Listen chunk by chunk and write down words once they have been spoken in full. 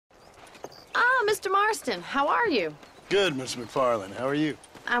Oh, Mr. Marston, how are you? Good, Miss MacFarlane. How are you?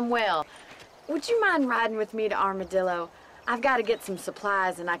 I'm well. Would you mind riding with me to Armadillo? I've got to get some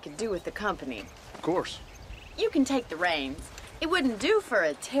supplies and I could do with the company. Of course. You can take the reins. It wouldn't do for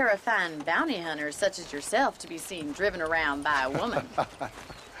a terrifying bounty hunter such as yourself to be seen driven around by a woman. Hop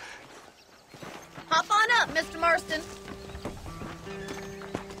on up, Mr. Marston.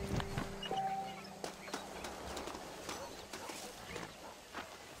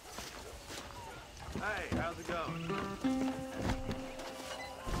 Hey, how's it going?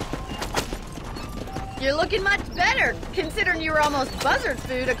 You're looking much better, considering you were almost buzzard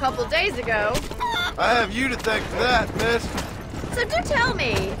food a couple days ago. I have you to thank for that, miss. So do tell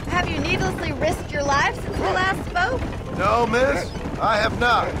me, have you needlessly risked your life since we last spoke? No, miss, I have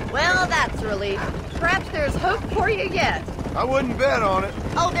not. Well, that's a relief. Perhaps there's hope for you yet. I wouldn't bet on it.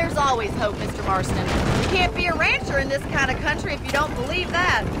 Oh, there's always hope, Mr. Marston. You can't be a rancher in this kind of country if you don't believe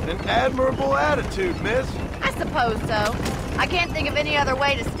that. An admirable attitude, miss. I suppose so. I can't think of any other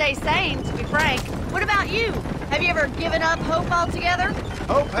way to stay sane, to be frank. What about you? Have you ever given up hope altogether?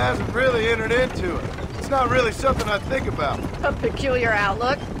 Hope hasn't really entered into it. It's not really something I think about. A peculiar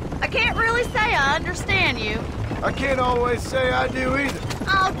outlook. I can't really say I understand you. I can't always say I do either.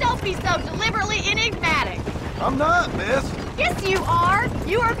 Oh, don't be so deliberately enigmatic. I'm not, miss. Yes, you are.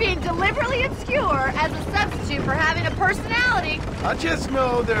 You are being deliberately obscure as a substitute for having a personality. I just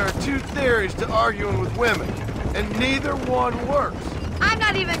know there are two theories to arguing with women, and neither one works. I'm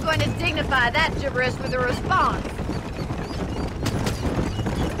not even going to dignify that gibberish with a response.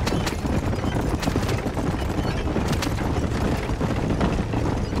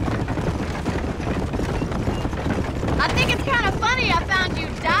 I think it's kind of funny I found you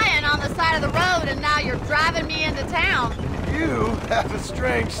dying on the side of the road and now you're driving me into town. You have a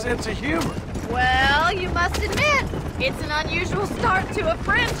strange sense of humor. Well, you must admit, it's an unusual start to a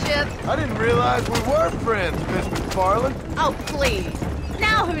friendship. I didn't realize we were friends, Miss MacFarlane. Oh, please.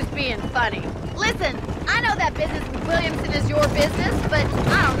 Now who's being funny? Listen, I know that business with Williamson is your business, but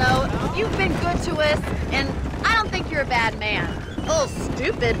I don't know. You've been good to us, and I don't think you're a bad man. A little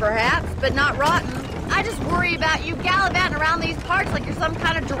stupid, perhaps, but not rotten. I just worry about you gallivanting around these parts like you're some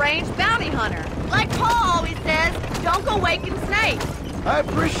kind of deranged bounty hunter. Like Paul always says, don't go waking snakes. I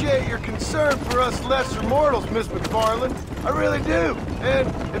appreciate your concern for us lesser mortals, Miss MacFarlane. I really do. And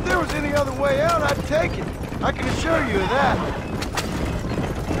if there was any other way out, I'd take it. I can assure you of that.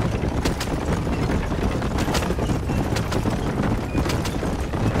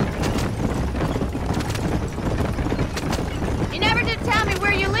 You never did tell me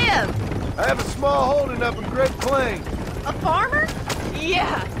where you live. I have a small holding up in Great Plains. A farmer?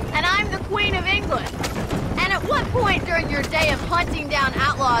 Yeah, and I'm the Queen of England. And at what point during your day of hunting down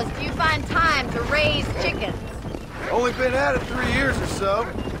outlaws do you find time to raise chickens? Only been at it 3 years or so.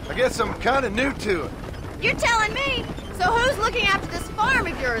 I guess I'm kind of new to it. You're telling me? So who's looking after this farm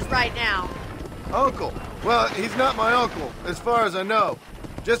of yours right now? Uncle. Well, he's not my uncle, as far as I know.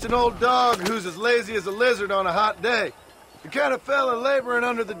 Just an old dog who's as lazy as a lizard on a hot day. The kind of fella laboring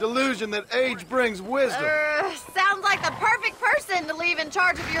under the delusion that age brings wisdom. Sounds like the perfect person to leave in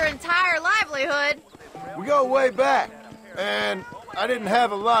charge of your entire livelihood. We go way back, and I didn't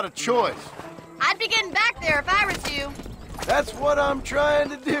have a lot of choice. I'd be getting back there if I was you. That's what I'm trying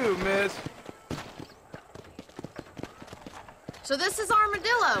to do, miss. So this is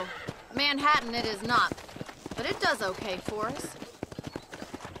Armadillo. Manhattan it is not, but it does okay for us.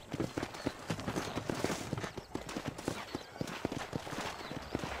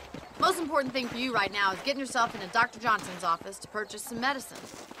 Most important thing for you right now is getting yourself into Dr. Johnson's office to purchase some medicine.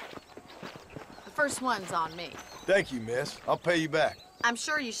 The first one's on me. Thank you, miss. I'll pay you back. I'm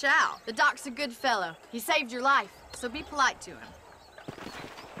sure you shall. The doc's a good fellow. He saved your life, so be polite to him.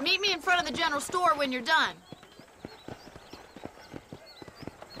 Meet me in front of the general store when you're done.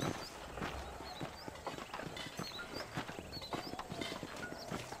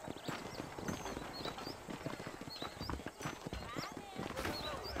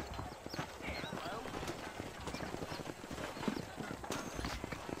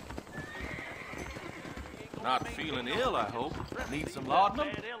 Not feeling ill, I hope. Need some laudanum?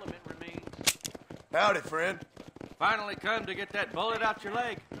 Howdy, friend. Finally come to get that bullet out your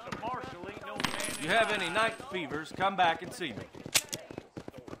leg. You have any night fevers, come back and see me.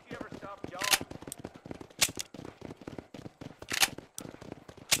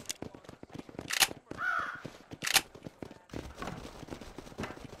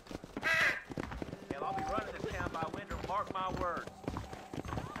 I'll be running this town by winter, mark my words.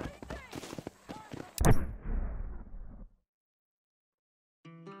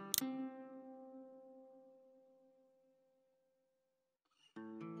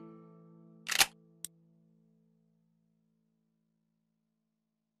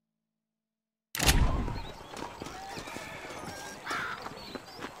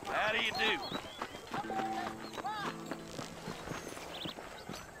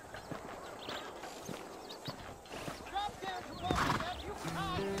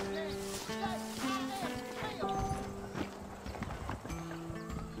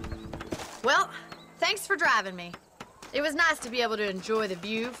 Thanks for driving me. It was nice to be able to enjoy the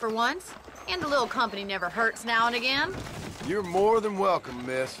view for once, and a little company never hurts now and again. You're more than welcome,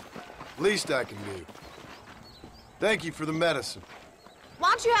 miss. Least I can do. Thank you for the medicine.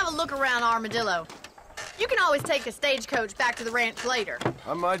 Why don't you have a look around Armadillo? You can always take a stagecoach back to the ranch later.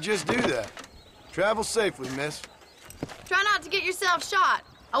 I might just do that. Travel safely, miss. Try not to get yourself shot.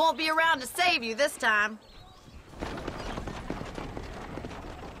 I won't be around to save you this time.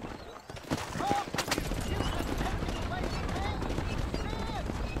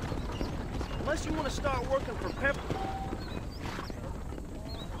 Unless you want to start working for Pepper.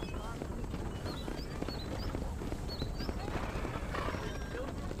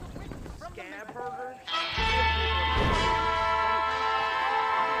 Scab burgers.